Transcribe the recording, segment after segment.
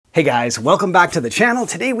Hey guys, welcome back to the channel.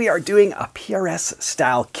 Today we are doing a PRS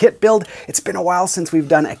style kit build. It's been a while since we've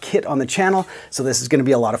done a kit on the channel, so this is going to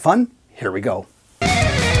be a lot of fun. Here we go.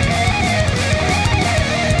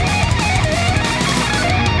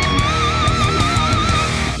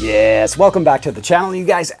 Yes, welcome back to the channel, you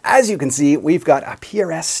guys. As you can see, we've got a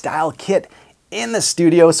PRS style kit in the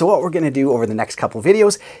studio. So what we're going to do over the next couple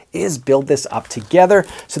videos is build this up together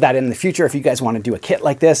so that in the future, if you guys want to do a kit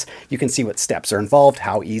like this, you can see what steps are involved,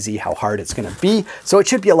 how easy, how hard it's going to be. So it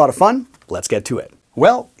should be a lot of fun. Let's get to it.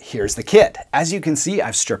 Well, here's the kit. As you can see,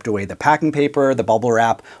 I've stripped away the packing paper, the bubble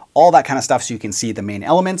wrap, all that kind of stuff so you can see the main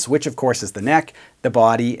elements, which of course is the neck, the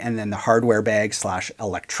body, and then the hardware bag /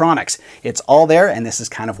 electronics. It's all there, and this is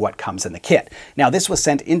kind of what comes in the kit. Now, this was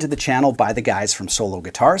sent into the channel by the guys from Solo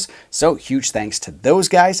Guitars, so huge thanks to those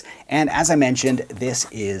guys. And as I mentioned, this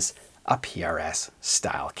is a PRS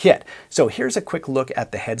style kit. So here's a quick look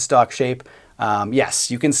at the headstock shape.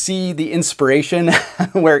 Yes, you can see the inspiration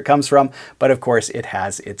where it comes from, but of course it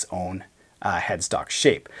has its own headstock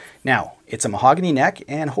shape. Now, it's a mahogany neck,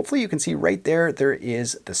 and hopefully you can see right there, there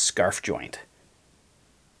is the scarf joint.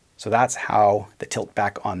 So that's how the tilt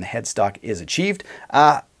back on the headstock is achieved.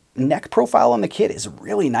 Neck profile on the kit is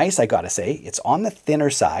really nice, I gotta say. It's on the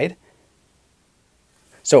thinner side.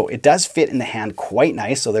 So it does fit in the hand quite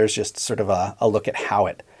nice. So there's just sort of a look at how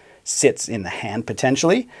it sits in the hand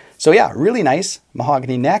potentially. So yeah, really nice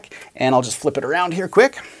mahogany neck. And I'll just flip it around here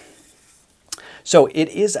quick. So it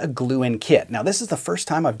is a glue-in kit. Now this is the first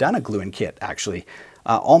time I've done a glue-in kit actually.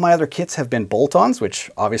 All my other kits have been bolt-ons,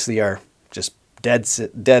 which obviously are just dead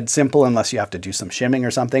simple unless you have to do some shimming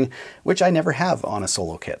or something, which I never have on a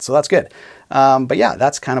solo kit. So that's good. But yeah,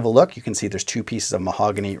 that's kind of a look. You can see there's two pieces of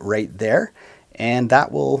mahogany right there, and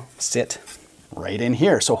that will sit right in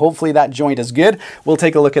here. So hopefully that joint is good. We'll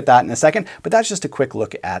take a look at that in a second, but that's just a quick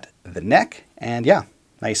look at the neck, and yeah,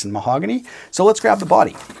 nice and mahogany. So let's grab the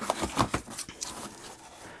body.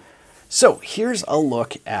 So here's a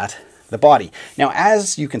look at the body. Now,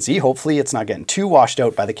 as you can see, hopefully it's not getting too washed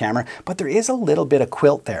out by the camera, but there is a little bit of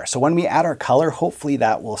quilt there. So when we add our color, hopefully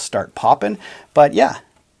that will start popping. But yeah,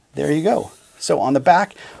 there you go. So on the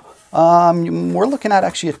back, we're looking at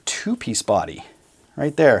actually a two-piece body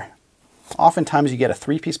right there. Oftentimes you get a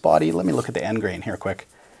three-piece body. Let me look at the end grain here quick.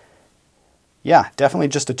 Yeah, definitely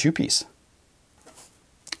just a two-piece.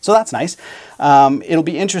 So that's nice. It'll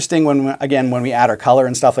be interesting when we add our color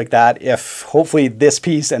and stuff like that, if hopefully this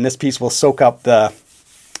piece and this piece will soak up the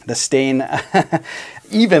stain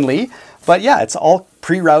evenly. But yeah, it's all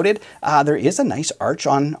pre-routed. There is a nice arch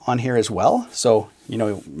on here as well. So, you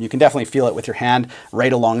know, you can definitely feel it with your hand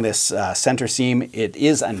right along this center seam. It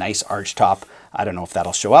is a nice arch top. I don't know if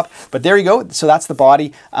that'll show up, but there you go. So that's the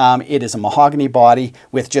body. It is a mahogany body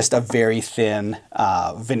with just a very thin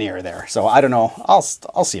veneer there. So I don't know. I'll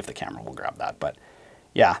see if the camera will grab that. But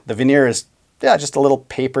yeah, the veneer is just a little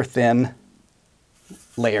paper thin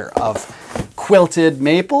layer of quilted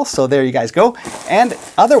maple. So there you guys go. And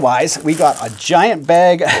otherwise, we got a giant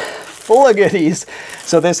bag full of goodies.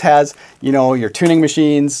 So this has, you know, your tuning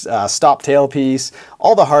machines, stop tailpiece,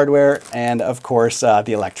 all the hardware, and of course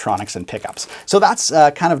the electronics and pickups. So that's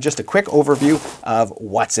kind of just a quick overview of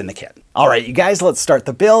what's in the kit. All right, you guys, let's start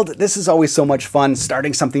the build. This is always so much fun,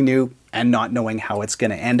 starting something new and not knowing how it's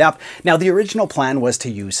going to end up. Now, the original plan was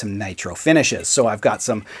to use some nitro finishes. So I've got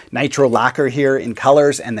some nitro lacquer here in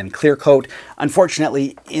colors and then clear coat.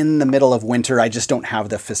 Unfortunately, in the middle of winter, I just don't have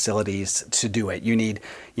the facilities to do it. You need,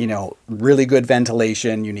 you know, really good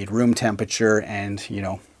ventilation, you need room temperature, and, you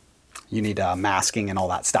know, you need masking and all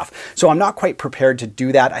that stuff. So I'm not quite prepared to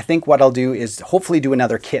do that. I think what I'll do is hopefully do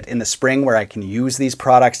another kit in the spring where I can use these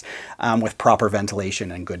products with proper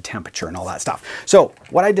ventilation and good temperature and all that stuff. So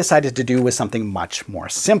what I decided to do was something much more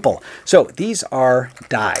simple. So these are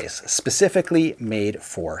dies specifically made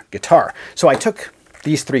for guitar. So I took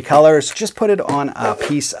these three colors, just put it on a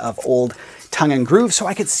piece of old tongue and groove so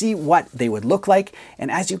I could see what they would look like.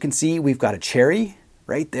 And as you can see, we've got a cherry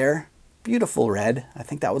right there. Beautiful red. I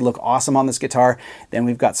think that would look awesome on this guitar. Then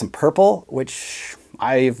we've got some purple, which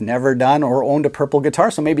I've never done or owned a purple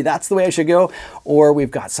guitar, so maybe that's the way I should go. Or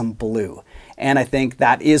we've got some blue. And I think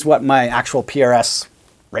that is what my actual PRS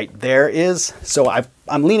right there is. So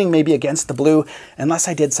I'm leaning maybe against the blue, unless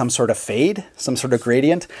I did some sort of fade, some sort of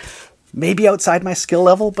gradient. Maybe outside my skill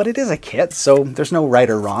level, but it is a kit, so there's no right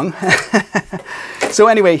or wrong. So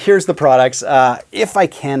anyway, here's the products. If I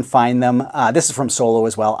can find them, this is from Solo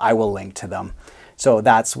as well, I will link to them. So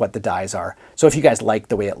that's what the dies are. So if you guys like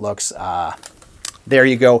the way it looks, there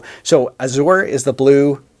you go. So Azure is the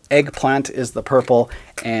blue, Eggplant is the purple,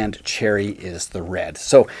 and cherry is the red.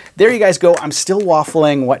 So there you guys go. I'm still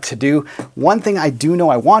waffling what to do. One thing I do know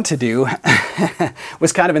I want to do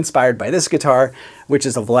was kind of inspired by this guitar, which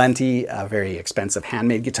is a Valenti, a very expensive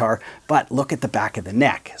handmade guitar, but look at the back of the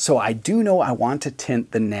neck. So I do know I want to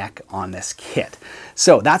tint the neck on this kit.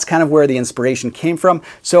 So that's kind of where the inspiration came from.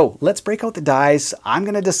 So let's break out the dies. I'm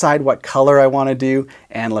gonna decide what color I wanna do,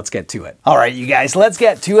 and let's get to it. All right, you guys, let's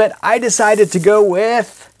get to it. I decided to go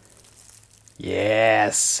with,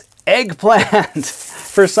 yes, eggplant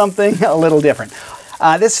for something a little different.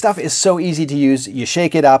 This stuff is so easy to use. You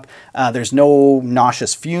shake it up. There's no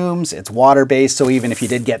nauseous fumes. It's water-based, so even if you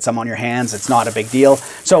did get some on your hands, it's not a big deal.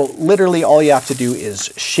 So literally all you have to do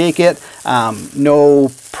is shake it.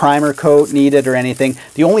 No primer coat needed or anything.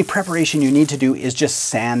 The only preparation you need to do is just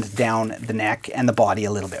sand down the neck and the body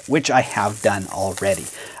a little bit, which I have done already.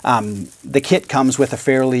 The kit comes with a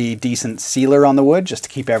fairly decent sealer on the wood just to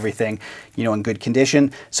keep everything, you know, in good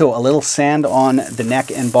condition. So a little sand on the neck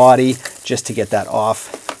and body just to get that off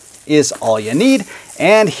is all you need.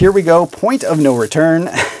 And here we go, point of no return.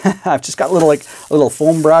 I've just got a little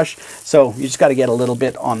foam brush. So you just got to get a little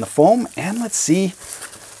bit on the foam, and let's see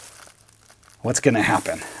what's going to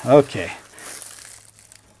happen. Okay.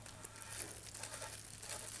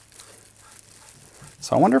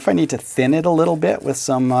 So I wonder if I need to thin it a little bit with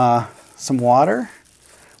some water.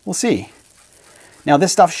 We'll see. Now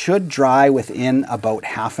this stuff should dry within about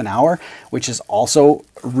half an hour, which is also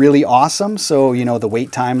really awesome. So, you know, the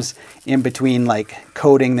wait times in between like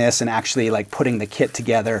coating this and actually like putting the kit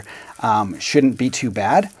together shouldn't be too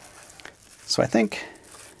bad. So I think,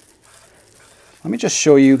 let me just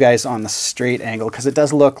show you guys on the straight angle because it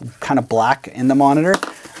does look kind of black in the monitor.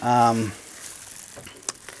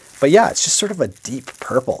 But yeah, it's just sort of a deep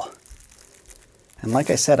purple. And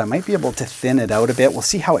like I said, I might be able to thin it out a bit. We'll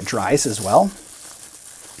see how it dries as well.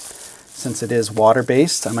 Since it is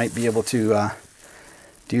water-based, I might be able to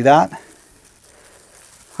do that. I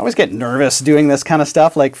always get nervous doing this kind of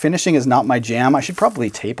stuff. Like finishing is not my jam. I should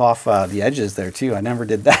probably tape off the edges there too. I never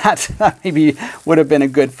did that. That maybe would have been a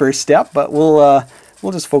good first step, but we'll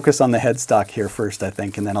just focus on the headstock here first, I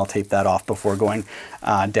think, and then I'll tape that off before going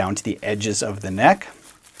down to the edges of the neck.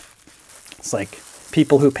 It's like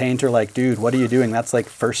people who paint are like, dude, what are you doing? That's like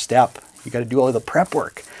first step. You got to do all the prep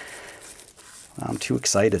work. I'm too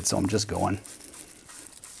excited, so I'm just going.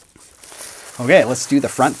 Okay, let's do the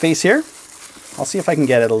front face here. I'll see if I can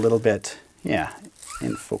get it a little bit, yeah,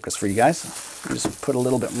 in focus for you guys. I'll just put a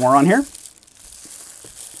little bit more on here.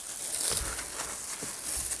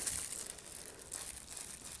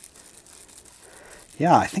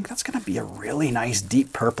 Yeah, I think that's gonna be a really nice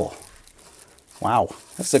deep purple. Wow,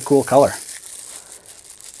 that's a cool color.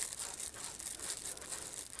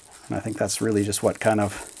 And I think that's really just what kind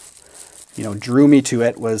of, you know, drew me to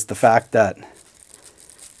it, was the fact that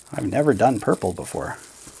I've never done purple before.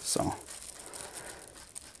 So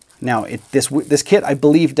now this kit, I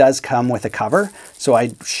believe, does come with a cover, so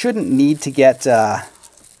I shouldn't need to get the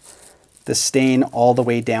stain all the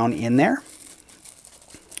way down in there.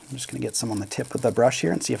 I'm just going to get some on the tip of the brush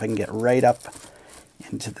here and see if I can get right up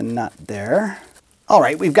into the nut there. All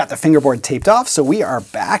right, we've got the fingerboard taped off, so we are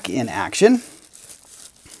back in action.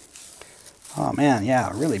 Oh man,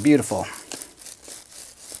 yeah, really beautiful.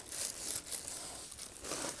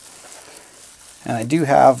 And I do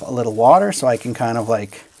have a little water, so I can kind of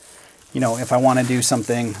like, you know, if I want to do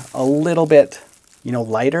something a little bit, you know,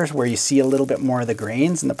 lighter, where you see a little bit more of the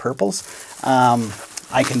grains and the purples,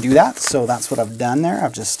 I can do that. So that's what I've done there.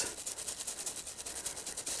 I've just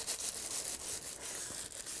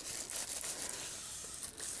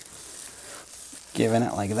given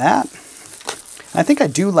it like that. I think I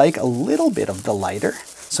do like a little bit of the lighter.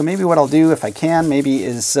 So maybe what I'll do, if I can, maybe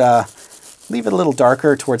is leave it a little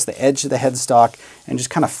darker towards the edge of the headstock and just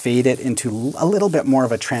kind of fade it into a little bit more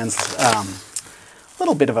of a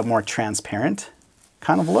more transparent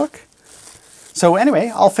kind of look. So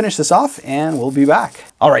anyway, I'll finish this off and we'll be back.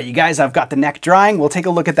 All right, you guys, I've got the neck drying. We'll take a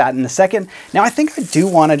look at that in a second. Now I think I do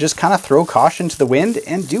want to just kind of throw caution to the wind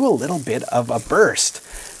and do a little bit of a burst.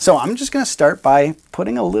 So I'm just going to start by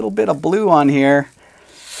putting a little bit of blue on here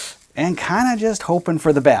and kind of just hoping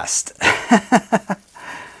for the best.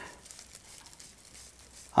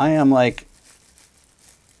 I am like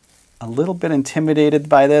a little bit intimidated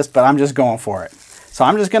by this, but I'm just going for it. So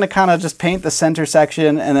I'm just going to kind of just paint the center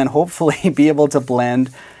section and then hopefully be able to blend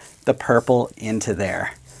the purple into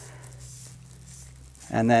there.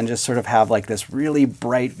 And then just sort of have like this really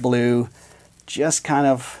bright blue, just kind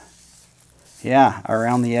of, yeah,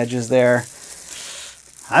 around the edges there.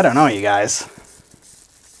 I don't know, you guys.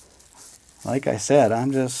 Like I said,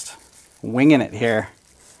 I'm just winging it here.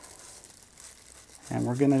 And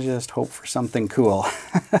we're gonna just hope for something cool.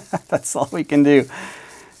 That's all we can do.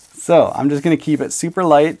 So I'm just gonna keep it super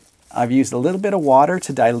light. I've used a little bit of water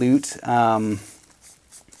to dilute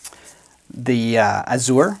the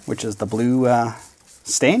azure, which is the blue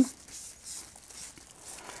stain.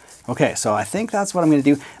 Okay, so I think that's what I'm gonna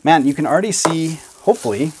do. Man, you can already see,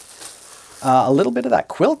 hopefully, a little bit of that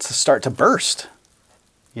quilt start to burst.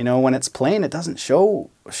 You know, when it's plain, it doesn't show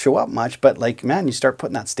up much, but like, man, you start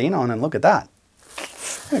putting that stain on and look at that.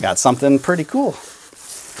 I got something pretty cool.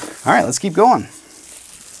 All right, let's keep going.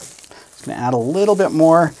 Just gonna add a little bit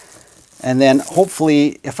more, and then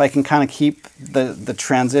hopefully if I can kind of keep the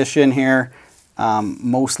transition here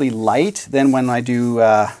mostly light, then when I do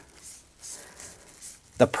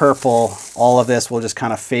the purple, all of this will just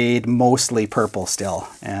kind of fade mostly purple still.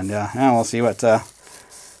 And we'll see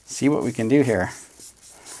what we can do here.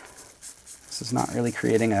 This is not really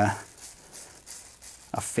creating a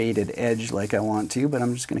faded edge like I want to, but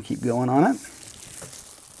I'm just going to keep going on it.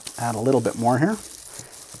 Add a little bit more here.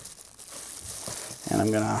 And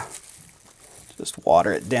I'm going to just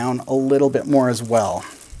water it down a little bit more as well.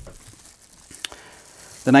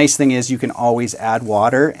 The nice thing is you can always add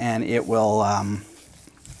water and it will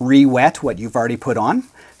re-wet what you've already put on.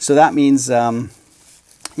 So that means,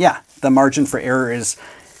 yeah, the margin for error is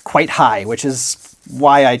quite high, which is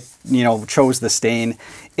why I, chose the stain.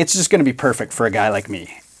 It's just going to be perfect for a guy like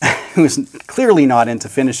me, who's clearly not into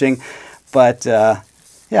finishing. But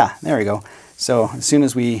yeah, there we go. So as soon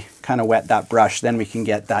as we kind of wet that brush, then we can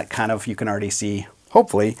get that kind of, you can already see,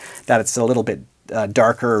 hopefully, that it's a little bit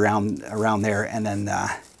darker around there. And then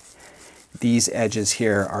these edges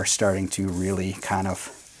here are starting to really kind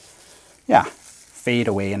of, yeah, fade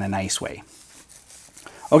away in a nice way.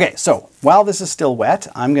 Okay, so while this is still wet,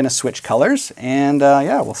 I'm going to switch colors, and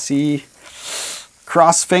yeah, we'll see.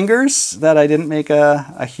 Cross fingers that I didn't make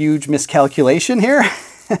a huge miscalculation here.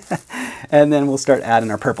 And then we'll start adding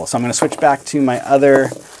our purple. So I'm going to switch back to my other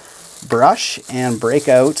brush and break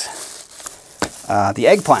out the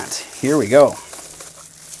eggplant. Here we go.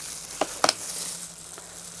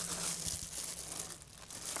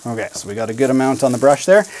 Okay, so we got a good amount on the brush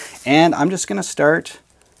there, and I'm just going to start.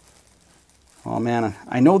 Oh man,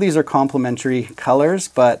 I know these are complementary colors,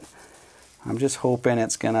 but I'm just hoping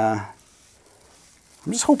it's gonna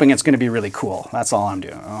be really cool. That's all I'm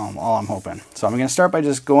doing, all I'm hoping. So I'm gonna start by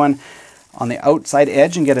just going on the outside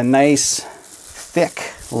edge and get a nice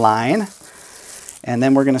thick line. And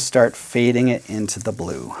then we're gonna start fading it into the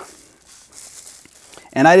blue.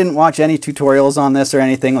 And I didn't watch any tutorials on this or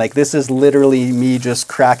anything. Like, this is literally me just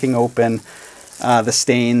cracking open the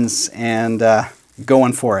stains and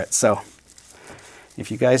going for it. So if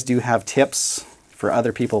you guys do have tips for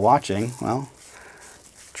other people watching, well,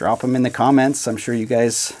 drop them in the comments. I'm sure you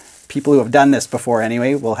guys, people who have done this before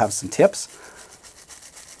anyway, will have some tips.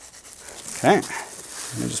 Okay,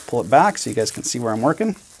 let me just pull it back so you guys can see where I'm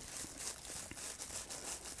working.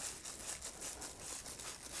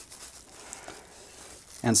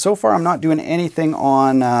 And so far I'm not doing anything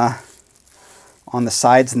on the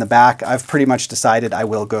sides and the back. I've pretty much decided I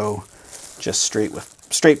will go just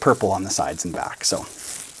straight purple on the sides and back. So,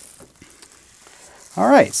 all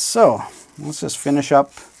right, so let's just finish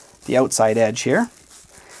up the outside edge here.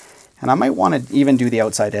 And I might want to even do the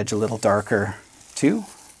outside edge a little darker too,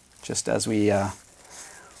 just as we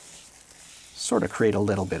sort of create a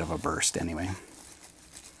little bit of a burst anyway.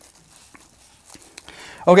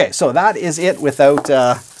 Okay, so that is it without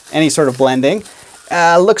any sort of blending.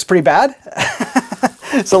 Looks pretty bad.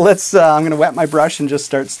 So let's, I'm gonna wet my brush and just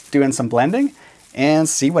start doing some blending and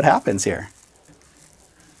see what happens here.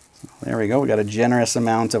 There we go, we got a generous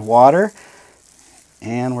amount of water,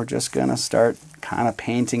 and we're just gonna start kind of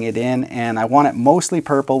painting it in, and I want it mostly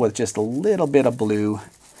purple with just a little bit of blue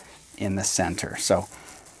in the center. So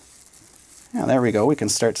yeah, there we go, we can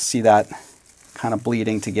start to see that kind of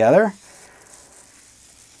bleeding together.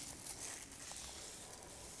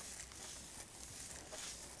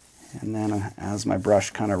 And then as my brush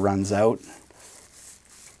kind of runs out,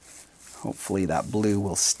 hopefully that blue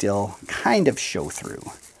will still kind of show through.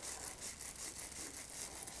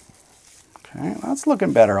 Okay, that's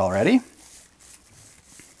looking better already.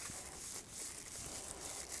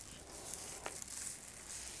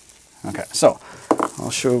 Okay, so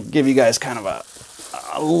I'll give you guys kind of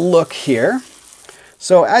a look here.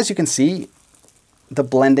 So as you can see, the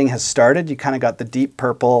blending has started. You kind of got the deep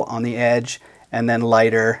purple on the edge, and then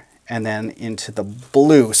lighter, and then into the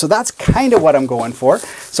blue. So that's kind of what I'm going for.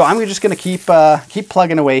 So I'm just going to keep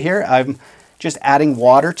plugging away here. I'm just adding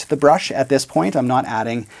water to the brush at this point. I'm not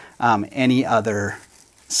adding any other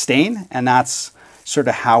stain, and that's sort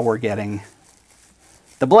of how we're getting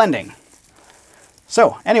the blending.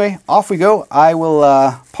 So anyway, off we go. I will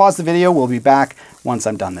pause the video. We'll be back once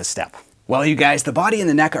I'm done this step. Well, you guys, the body and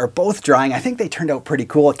the neck are both drying. I think they turned out pretty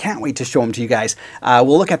cool. I can't wait to show them to you guys.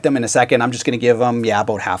 We'll look at them in a second. I'm just going to give them,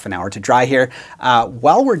 about half an hour to dry here.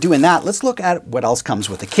 While we're doing that, let's look at what else comes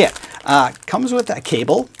with the kit. Comes with a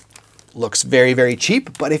cable. Looks very, very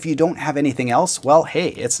cheap, but if you don't have anything else, well, hey,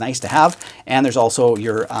 it's nice to have. And there's also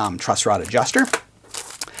your truss rod adjuster.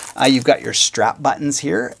 You've got your strap buttons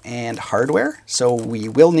here and hardware, so we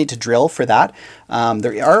will need to drill for that.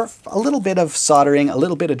 There are a little bit of soldering, a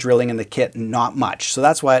little bit of drilling in the kit, not much. So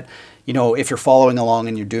that's what, if you're following along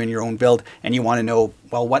and you're doing your own build and you want to know,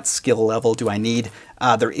 well, what skill level do I need?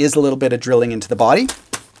 There is a little bit of drilling into the body.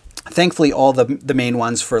 Thankfully, all the main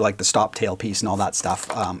ones for like the stop tailpiece and all that stuff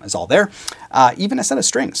is all there. Even a set of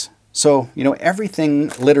strings. So, everything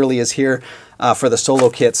literally is here for the solo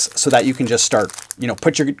kits so that you can just start,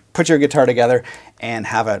 put your guitar together and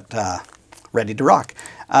have it ready to rock.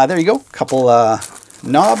 There you go, couple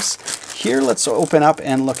knobs. Here, let's open up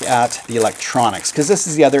and look at the electronics, because this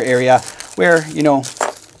is the other area where,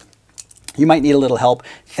 you might need a little help.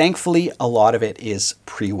 Thankfully, a lot of it is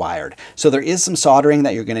pre-wired. So there is some soldering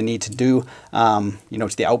that you're going to need to do,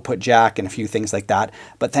 to the output jack and a few things like that.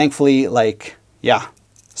 But thankfully,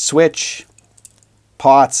 switch,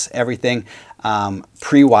 pots, everything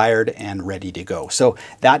pre-wired and ready to go. So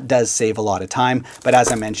that does save a lot of time. But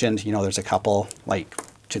as I mentioned, there's a couple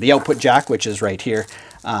to the output jack, which is right here,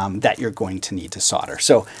 that you're going to need to solder.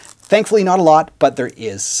 So thankfully not a lot, but there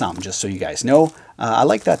is some, just so you guys know. I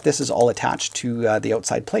like that this is all attached to the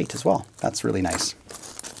outside plate as well. That's really nice.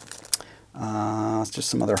 It's just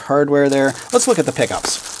some other hardware there. Let's look at the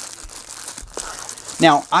pickups.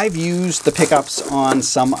 Now, I've used the pickups on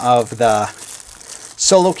some of the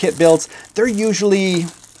solo kit builds. They're usually,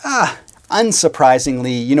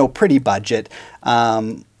 unsurprisingly, pretty budget.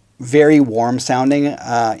 Very warm sounding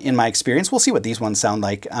in my experience. We'll see what these ones sound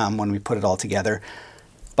like when we put it all together.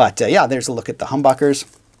 But yeah, there's a look at the humbuckers.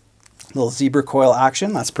 Little zebra coil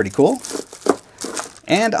action, that's pretty cool.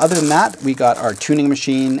 And other than that, we got our tuning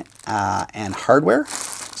machine and hardware.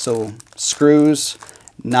 So screws,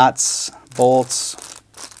 nuts, bolts.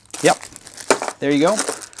 Yep, there you go.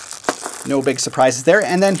 No big surprises there.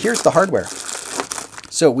 And then here's the hardware.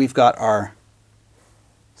 So we've got our,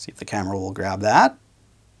 see if the camera will grab that.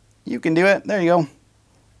 You can do it, there you go.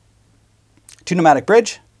 2-pneumatic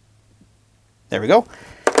bridge. There we go.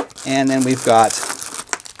 And then we've got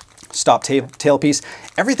stop tailpiece.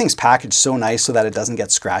 Everything's packaged so nice so that it doesn't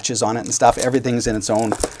get scratches on it and stuff. Everything's in its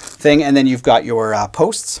own thing. And then you've got your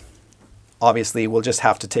posts. Obviously, we'll just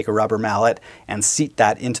have to take a rubber mallet and seat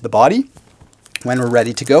that into the body when we're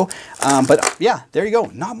ready to go. But yeah, there you go.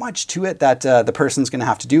 Not much to it that the person's going to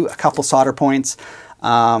have to do. A couple solder points,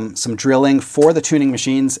 some drilling for the tuning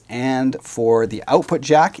machines and for the output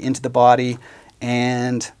jack into the body,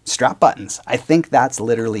 and strap buttons. I think that's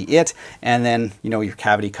literally it. And then, your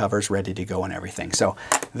cavity covers ready to go and everything. So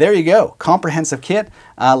there you go, comprehensive kit.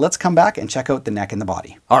 Let's come back and check out the neck and the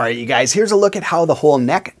body. All right, you guys, here's a look at how the whole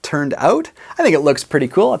neck turned out. I think it looks pretty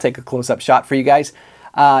cool. I'll take a close-up shot for you guys.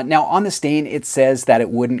 Now on the stain, it says that it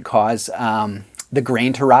wouldn't cause the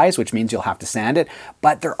grain to rise, which means you'll have to sand it.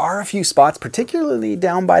 But there are a few spots, particularly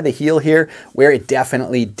down by the heel here, where it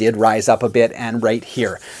definitely did rise up a bit, and right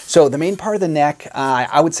here. So the main part of the neck,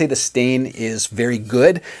 I would say the stain is very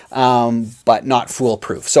good, but not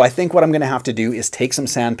foolproof. So I think what I'm gonna have to do is take some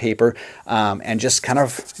sandpaper and just kind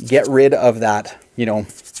of get rid of that,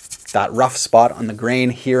 that rough spot on the grain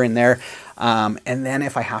here and there. And then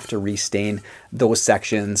if I have to restain those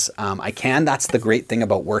sections, I can. That's the great thing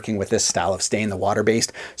about working with this style of stain, the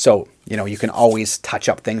water-based. So, you can always touch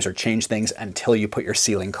up things or change things until you put your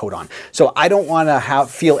sealing coat on. So I don't want to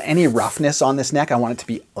feel any roughness on this neck. I want it to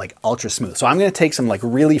be like ultra smooth. So I'm going to take some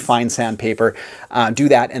really fine sandpaper, do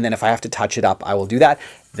that. And then if I have to touch it up, I will do that.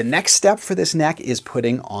 The next step for this neck is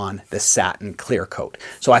putting on the satin clear coat.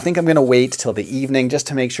 So I think I'm gonna wait till the evening just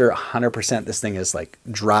to make sure 100% this thing is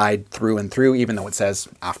dried through and through, even though it says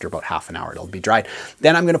after about half an hour it'll be dried.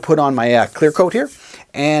 Then I'm gonna put on my clear coat here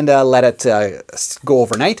and let it go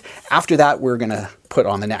overnight. After that, we're gonna put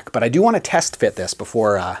on the neck. But I do wanna test fit this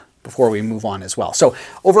before we move on as well. So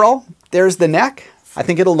overall, there's the neck. I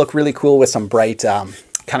think it'll look really cool with some bright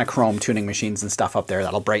kind of chrome tuning machines and stuff up there.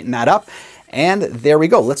 That'll brighten that up. And there we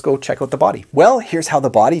go. Let's go check out the body. Well, here's how the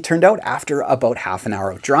body turned out after about half an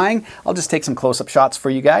hour of drying. I'll just take some close-up shots for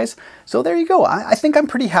you guys. So there you go. I think I'm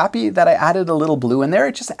pretty happy that I added a little blue in there.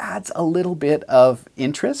 It just adds a little bit of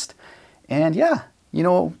interest. And yeah,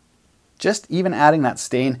 just even adding that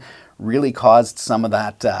stain really caused some of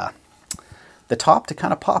that the top to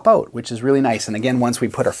kind of pop out, which is really nice. And again, once we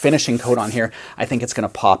put our finishing coat on here, I think it's going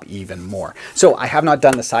to pop even more. So I have not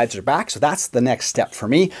done the sides or back, so that's the next step for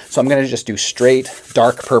me. So I'm going to just do straight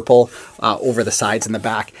dark purple over the sides and the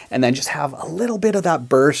back, and then just have a little bit of that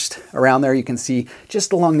burst around there. You can see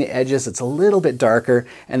just along the edges, it's a little bit darker,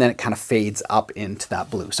 and then it kind of fades up into that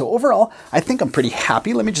blue. So overall, I think I'm pretty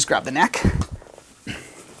happy. Let me just grab the neck.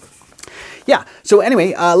 Yeah, so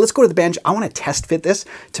anyway, let's go to the bench. I want to test fit this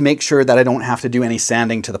to make sure that I don't have to do any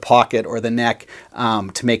sanding to the pocket or the neck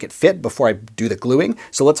to make it fit before I do the gluing.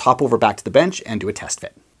 So let's hop over back to the bench and do a test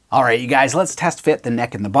fit. All right, you guys, let's test fit the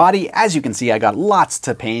neck and the body. As you can see, I got lots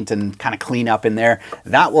to paint and kind of clean up in there.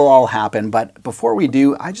 That will all happen, but before we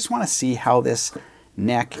do, I just want to see how this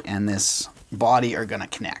neck and this body are going to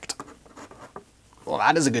connect. Well,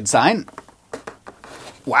 that is a good sign.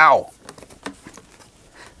 Wow.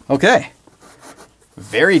 Okay.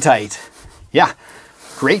 Very tight. Yeah,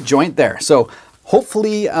 great joint there. So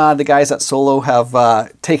hopefully the guys at Solo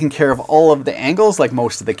have taken care of all of the angles like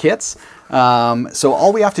most of the kits. So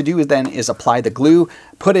all we have to do is apply the glue,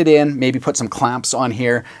 put it in, maybe put some clamps on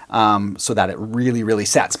here so that it really, really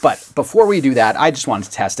sets. But before we do that, I just wanted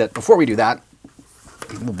to test it. Before we do that,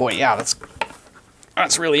 oh boy, yeah,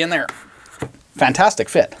 that's really in there. Fantastic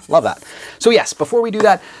fit. Love that. So yes, before we do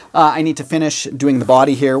that, I need to finish doing the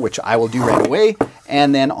body here, which I will do right away.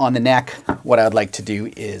 And then on the neck, what I'd like to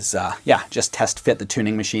do is, yeah, just test fit the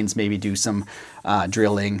tuning machines, maybe do some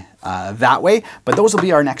drilling that way. But those will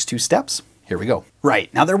be our next two steps. Here we go.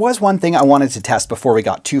 Right, now there was one thing I wanted to test before we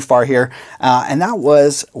got too far here, and that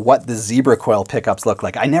was what the zebra coil pickups look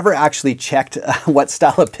like. I never actually checked what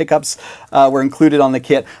style of pickups were included on the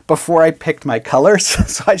kit before I picked my colors,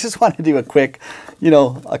 so I just want to do a quick,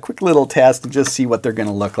 a quick little test and just see what they're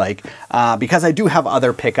gonna look like, because I do have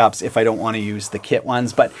other pickups if I don't want to use the kit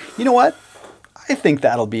ones, but you know what? I think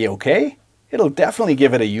that'll be okay. It'll definitely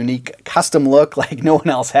give it a unique custom look like no one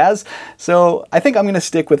else has. So I think I'm going to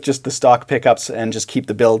stick with just the stock pickups and just keep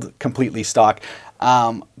the build completely stock.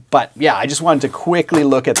 But yeah, I just wanted to quickly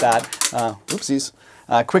look at that. Oopsies.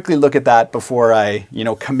 Quickly look at that before I,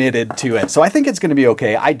 committed to it. So I think it's going to be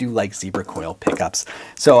okay. I do like zebra coil pickups.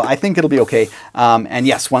 So I think it'll be okay. And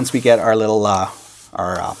yes, once we get our little,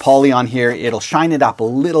 our poly on here, it'll shine it up a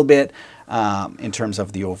little bit. In terms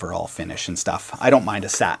of the overall finish and stuff. I don't mind a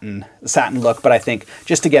satin look, but I think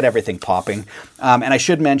just to get everything popping. And I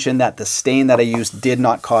should mention that the stain that I used did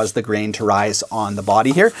not cause the grain to rise on the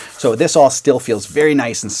body here. So this all still feels very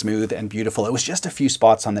nice and smooth and beautiful. It was just a few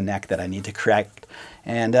spots on the neck that I need to correct.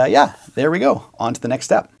 And yeah, there we go. On to the next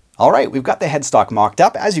step. All right, we've got the headstock mocked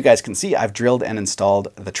up. As you guys can see, I've drilled and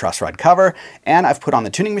installed the truss rod cover, and I've put on the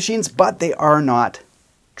tuning machines, but they are not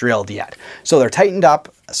drilled yet. So they're tightened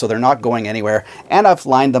up, so they're not going anywhere, and I've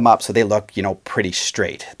lined them up so they look, pretty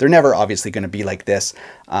straight. They're never obviously going to be like this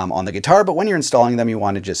on the guitar, but when you're installing them, you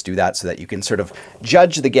want to just do that so that you can sort of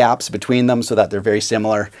judge the gaps between them so that they're very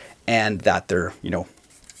similar and that they're,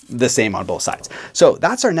 the same on both sides. So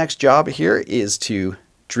that's our next job here, is to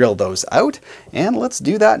drill those out, and let's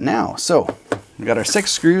do that now. So we've got our 6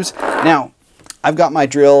 screws. Now, I've got my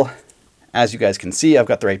drill. As you guys can see, I've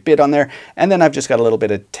got the right bit on there, and then I've just got a little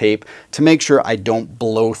bit of tape to make sure I don't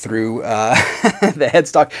blow through the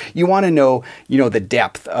headstock. You want to know, the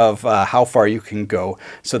depth of how far you can go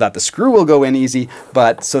so that the screw will go in easy,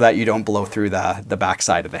 but so that you don't blow through the back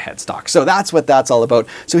side of the headstock. So that's what that's all about.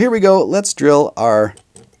 So here we go. Let's drill our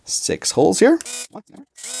 6 holes here.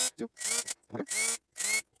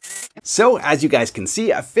 So as you guys can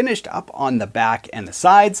see, I've finished up on the back and the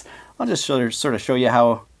sides. I'll just sort of show you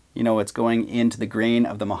how it's going into the grain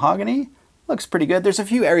of the mahogany. Looks pretty good. There's a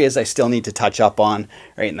few areas I still need to touch up on.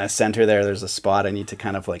 Right in the center there's a spot I need to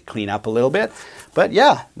kind of like clean up a little bit. But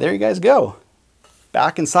yeah, there you guys go.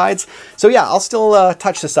 Back and sides. So yeah, I'll still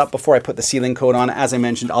touch this up before I put the sealing coat on. As I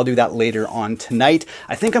mentioned, I'll do that later on tonight.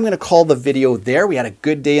 I think I'm going to call the video there. We had a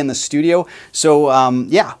good day in the studio. So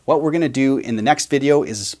yeah, what we're going to do in the next video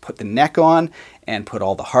is put the neck on and put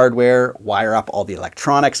all the hardware, wire up all the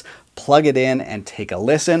electronics, plug it in, and take a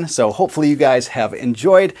listen. So hopefully you guys have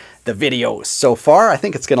enjoyed the video so far. I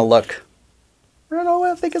think it's going to look,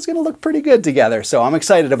 I think it's going to look pretty good together. So I'm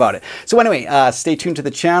excited about it. So anyway, stay tuned to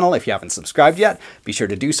the channel. If you haven't subscribed yet, be sure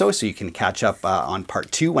to do so you can catch up on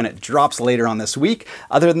part 2 when it drops later on this week.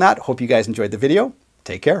 Other than that, hope you guys enjoyed the video.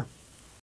 Take care.